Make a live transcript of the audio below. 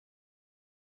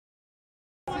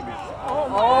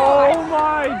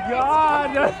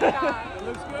God.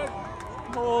 Looks good.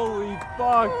 Holy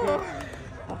fuck.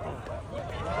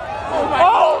 Oh my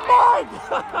God.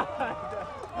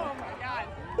 Oh my God.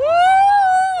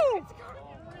 Woo! It's going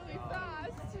really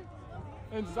fast.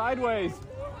 And sideways.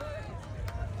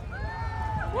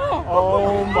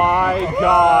 Oh my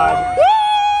God. Woo!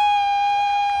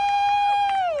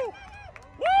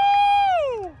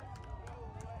 Woo!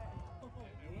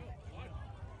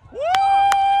 Woo!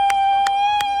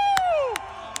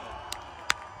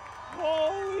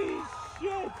 Holy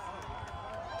shit.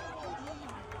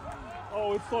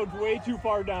 Oh, it slowed way too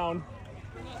far down.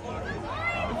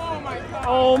 Oh my God.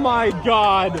 Oh my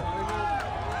God.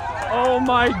 Oh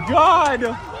my God.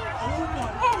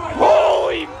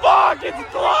 Holy fuck, it's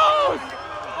close.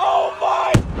 Oh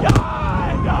my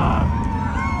God.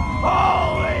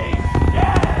 Holy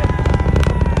shit.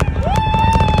 Woo!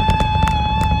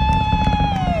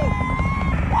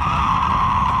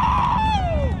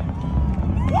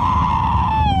 Woo!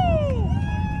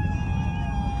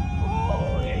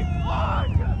 Holy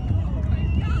fuck.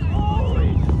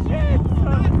 Holy shit.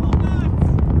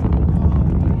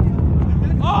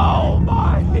 Oh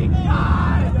my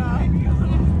God!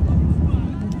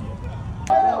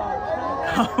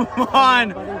 Come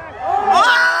on! Oh!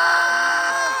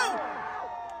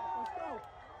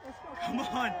 Come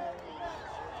on!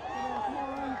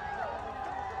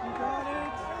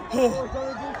 Oh.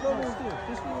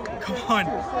 Come on!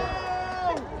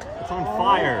 It's on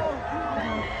fire!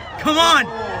 Come on!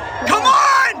 Come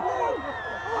on!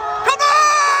 Come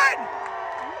on!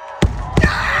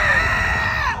 Yeah!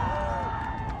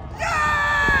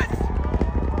 Yes!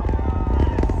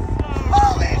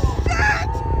 Holy shit!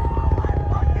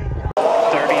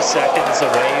 30 seconds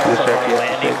away from our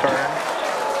landing burn.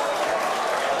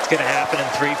 It's going to happen in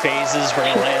 3 phases. We're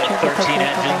going to land 13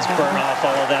 engines, burn off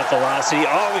all of that velocity.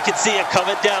 Oh, we can see it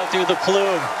coming down through the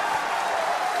plume.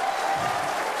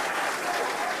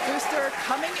 Booster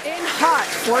coming in hot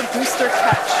for booster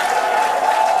catch.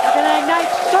 We're going to ignite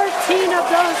 13 of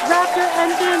those Raptor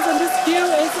engines, and this view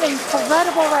is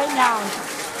incredible right now.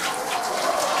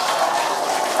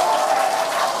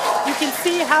 You can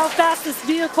see how fast this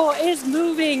vehicle is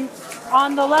moving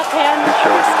on the left-hand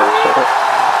screen.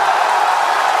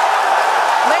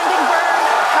 Landing burn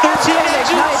has 13 been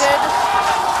engines. ignited.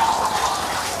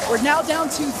 We're now down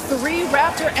to 3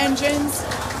 Raptor engines.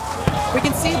 We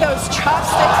can see those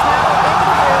chopsticks now in the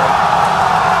view.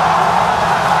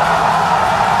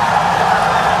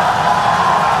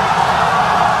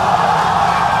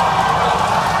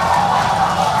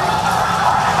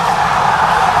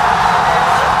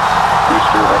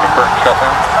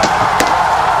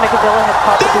 Megabilla had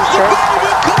popped the booster.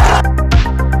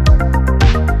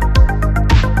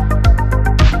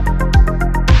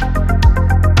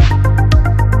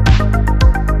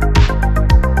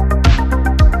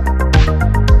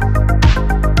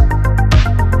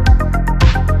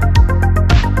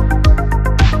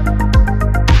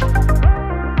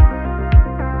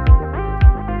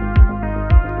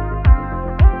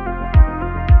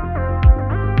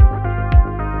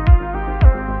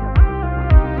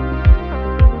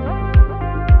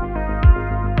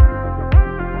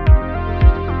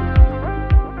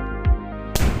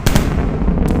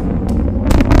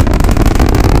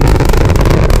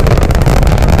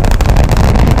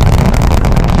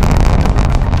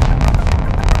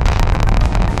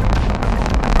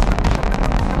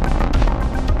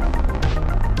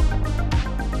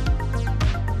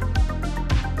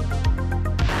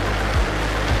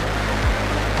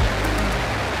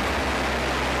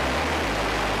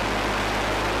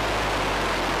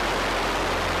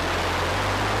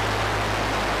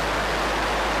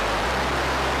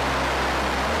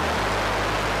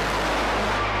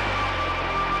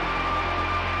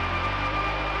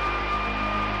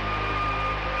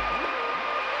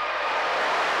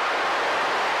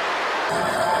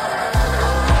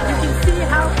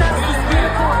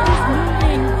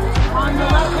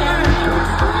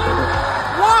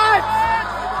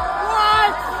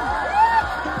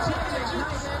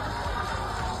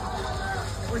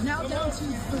 We're now down to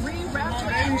 3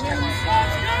 Raptor engines.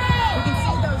 We can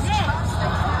see those chopsticks.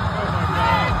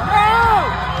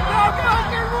 No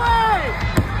fucking way!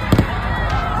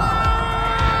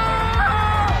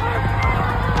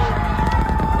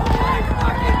 Holy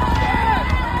fucking shit!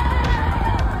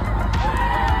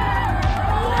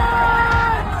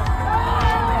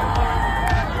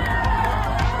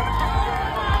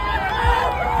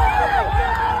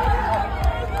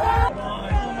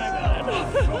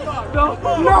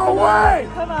 No way!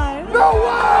 Come on. No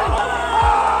way!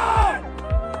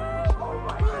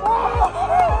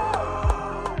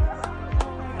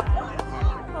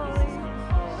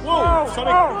 Whoa!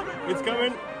 Sonic, it's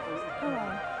coming. Come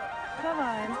on. Come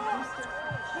on.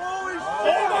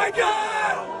 Oh my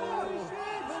God!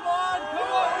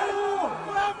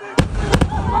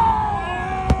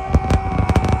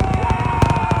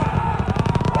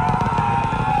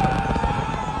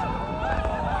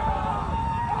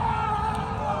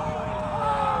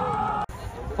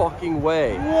 Fucking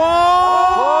way.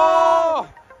 Whoa!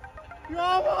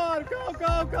 Come on! Go,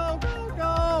 go, go, go,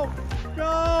 go!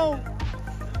 Go!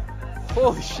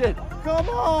 Holy shit. Come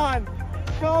on!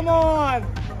 Come on!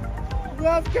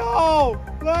 Let's go!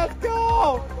 Let's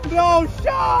go! No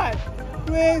shot!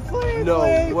 Please, please, No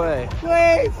please! way.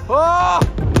 Please! Oh!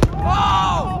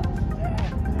 Oh!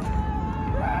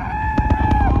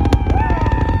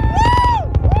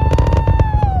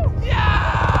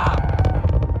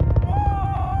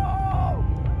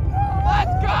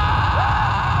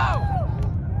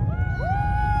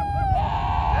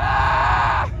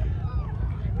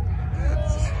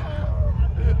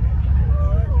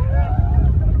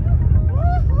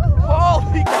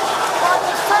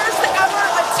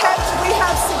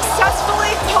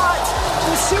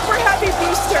 Super heavy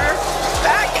booster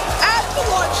back at the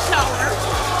launch tower.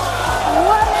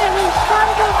 What an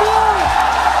incredible view!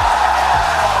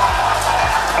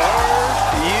 Are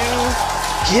you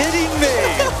kidding me?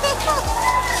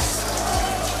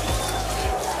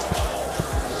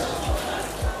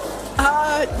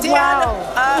 Dan,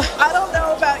 Wow. I don't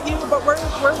know about you, but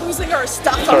we're losing our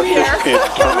stuff up here.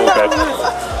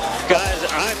 Guys,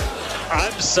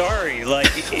 I'm sorry.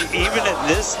 Like, even in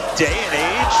this day and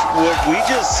age, what we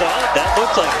just saw, that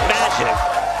looked like magic.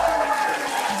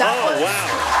 That was, wow.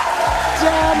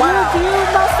 Damn, your view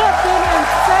must have been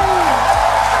insane.